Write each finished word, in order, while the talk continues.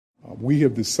We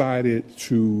have decided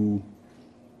to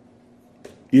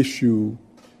issue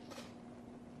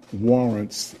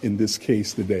warrants in this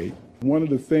case today. One of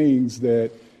the things that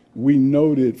we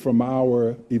noted from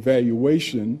our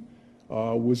evaluation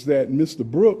was that Mr.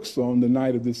 Brooks, on the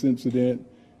night of this incident,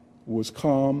 was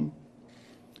calm,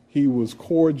 he was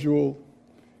cordial,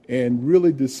 and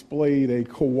really displayed a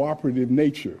cooperative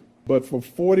nature. But for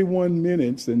 41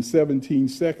 minutes and 17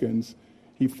 seconds,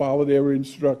 he followed every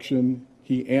instruction,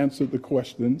 he answered the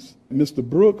questions. Mr.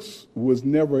 Brooks was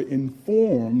never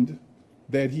informed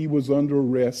that he was under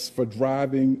arrest for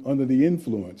driving under the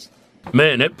influence.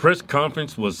 Man, that press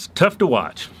conference was tough to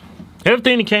watch.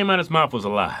 Everything that came out of his mouth was a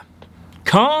lie.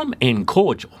 Calm and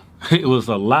cordial. It was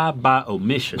a lie by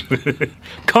omission.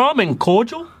 Calm and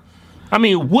cordial? I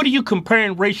mean, what are you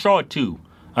comparing Rayshard to?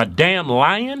 A damn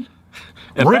lion?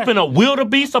 Ripping a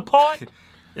wildebeest apart?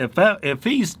 If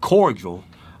he's cordial,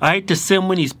 I hate to see him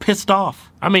when he's pissed off.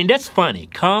 I mean, that's funny.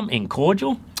 Calm and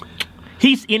cordial?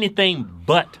 He's anything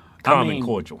but calm and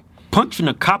cordial. Punching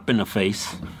a cop in the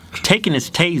face, taking his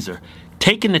taser,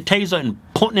 taking the taser and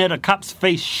pointing at a cop's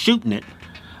face, shooting it.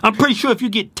 I'm pretty sure if you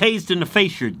get tased in the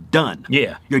face, you're done.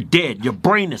 Yeah. You're dead. Your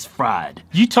brain is fried.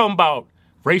 You talking about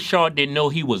Rayshard didn't know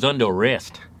he was under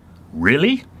arrest?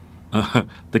 Really?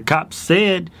 The cop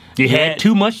said you had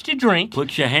too much to drink.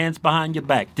 Put your hands behind your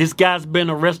back. This guy's been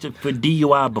arrested for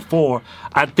DUI before.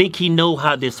 I think he know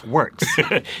how this works.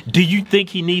 Do you think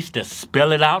he needs to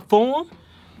spell it out for him?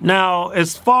 Now,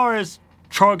 as far as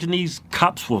charging these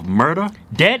cops with murder,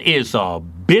 that is a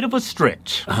bit of a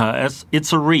stretch.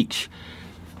 It's a reach.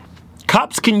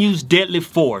 Cops can use deadly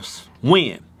force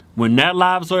when their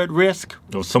lives are at risk,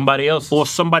 or somebody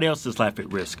else's life at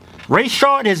risk.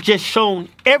 Rayshard has just shown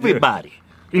everybody,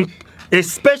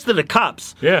 especially the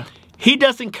cops, he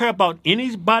doesn't care about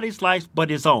anybody's life but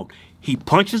his own. He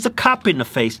punches a cop in the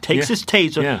face, takes his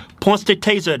taser, points the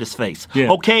taser at his face.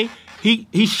 Okay,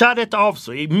 he shot at the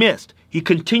officer, he missed. He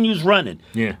continues running.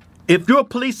 If you're a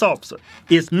police officer,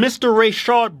 is Mr.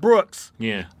 Rayshard Brooks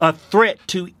a threat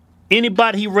to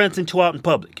anybody he runs into out in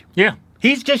public?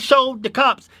 He's just showed the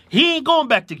cops he ain't going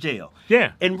back to jail.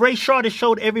 And Rayshard has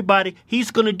showed everybody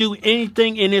he's going to do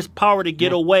anything in his power to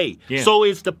get away. So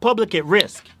is the public at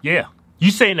risk? You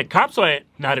saying the cops are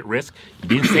not at risk. You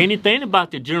didn't say anything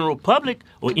about the general public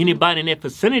or anybody in that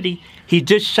vicinity. He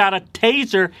just shot a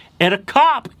taser at a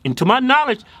cop. And to my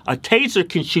knowledge, a taser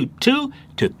can shoot 2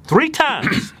 to 3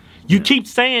 times. You keep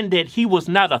saying that he was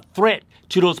not a threat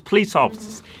to those police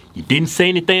officers. You didn't say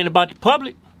anything about the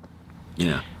public.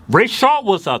 Rayshard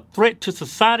was a threat to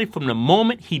society from the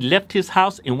moment he left his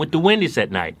house and went to Wendy's that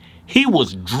night. He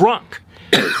was drunk.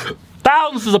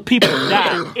 Thousands of people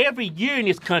die every year in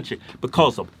this country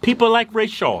because of people like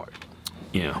Rayshard.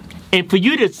 And for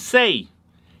you to say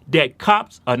that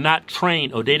cops are not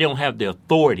trained or they don't have the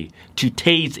authority to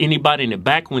tase anybody in the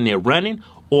back when they're running,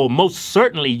 or most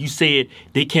certainly you said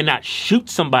they cannot shoot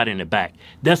somebody in the back,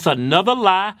 that's another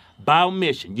lie by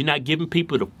omission. You're not giving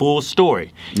people the full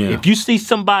story. If you see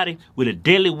somebody with a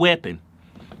deadly weapon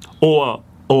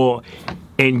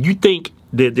and you think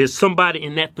that there's somebody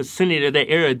in that vicinity of that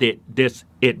area that's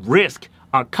at risk,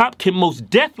 a cop can most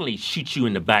definitely shoot you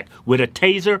in the back with a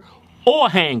taser or a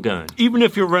handgun. Even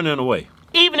if you're running away.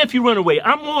 Even if you run away.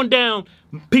 I'm going down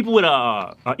people with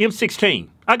a M16.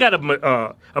 I got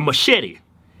a machete.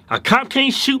 A cop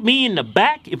can't shoot me in the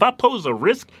back if I pose a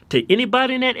risk to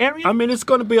anybody in that area? I mean, it's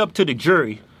going to be up to the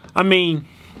jury. I mean,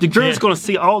 the jury's going to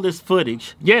see all this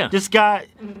footage. This guy,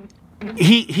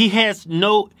 he has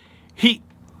no...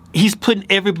 He's putting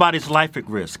everybody's life at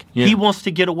risk. He wants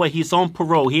to get away. He's on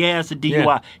parole. He has a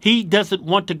DUI. He doesn't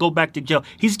want to go back to jail.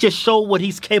 He's just showed what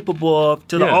he's capable of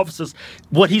to the officers,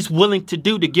 what he's willing to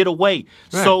do to get away.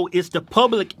 So is the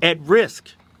public at risk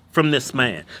from this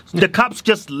man? The cops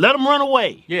just let him run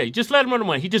away. Just let him run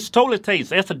away. He just stole his taser.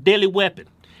 That's a deadly weapon.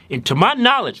 And to my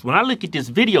knowledge, when I look at this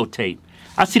videotape,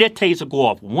 I see that taser go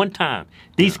off one time.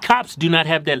 These cops do not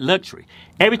have that luxury.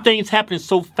 Everything's happening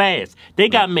so fast. They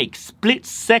got to make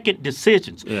split-second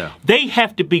decisions. They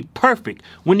have to be perfect.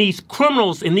 When these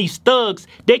criminals and these thugs,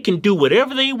 they can do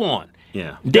whatever they want.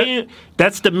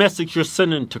 That's the message you're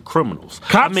sending to criminals.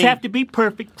 Cops have to be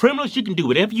perfect. Criminals, you can do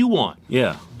whatever you want.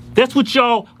 That's what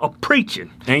y'all are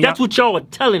preaching. And that's what y'all are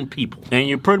telling people. And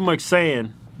you're pretty much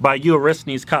saying, by you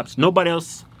arresting these cops, nobody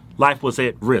else's life was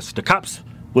at risk. The cops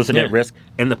wasn't at risk,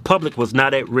 and the public was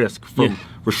not at risk from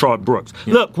Rayshard Brooks.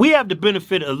 Look, we have the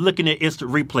benefit of looking at instant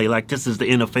replay like this is the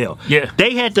NFL.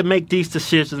 They had to make these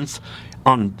decisions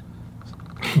on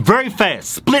very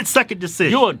fast, split-second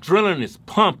decisions. Your adrenaline is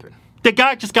pumping. The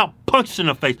guy just got punched in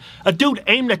the face. A dude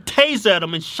aimed a taser at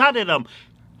him and shot at him.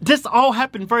 this all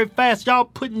happened very fast. Y'all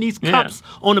putting these cops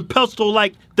on a pedestal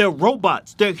like they're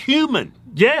robots. They're human.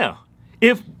 Yeah.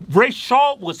 If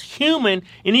Rayshard was human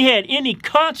and he had any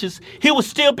conscience, he would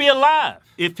still be alive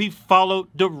if he followed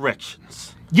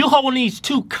directions. You holding these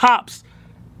two cops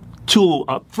to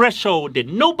a threshold that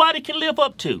nobody can live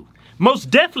up to.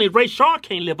 Most definitely, Rayshard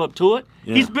can't live up to it.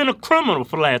 Yeah. He's been a criminal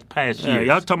for the past years.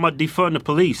 Y'all talking about defunding the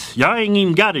police. Y'all ain't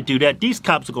even got to do that. These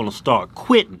cops are going to start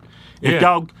quitting if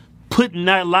y'all putting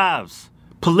their lives,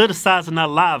 politicizing their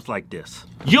lives like this.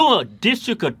 You're a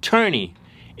district attorney,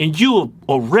 and you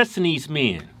are arresting these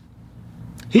men.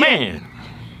 Man,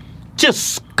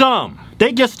 just scum.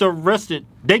 They just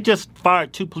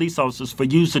fired 2 police officers for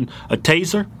using a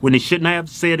taser when they shouldn't have,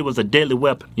 said it was a deadly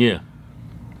weapon. Yeah.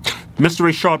 Mr.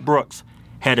 Rayshard Brooks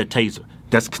had a taser.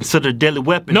 That's considered a deadly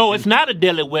weapon. No, it's not a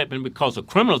deadly weapon because the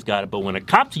criminals got it, but when the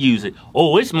cops use it,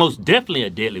 it's most definitely a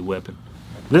deadly weapon.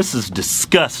 This is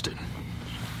disgusting.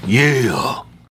 Yeah.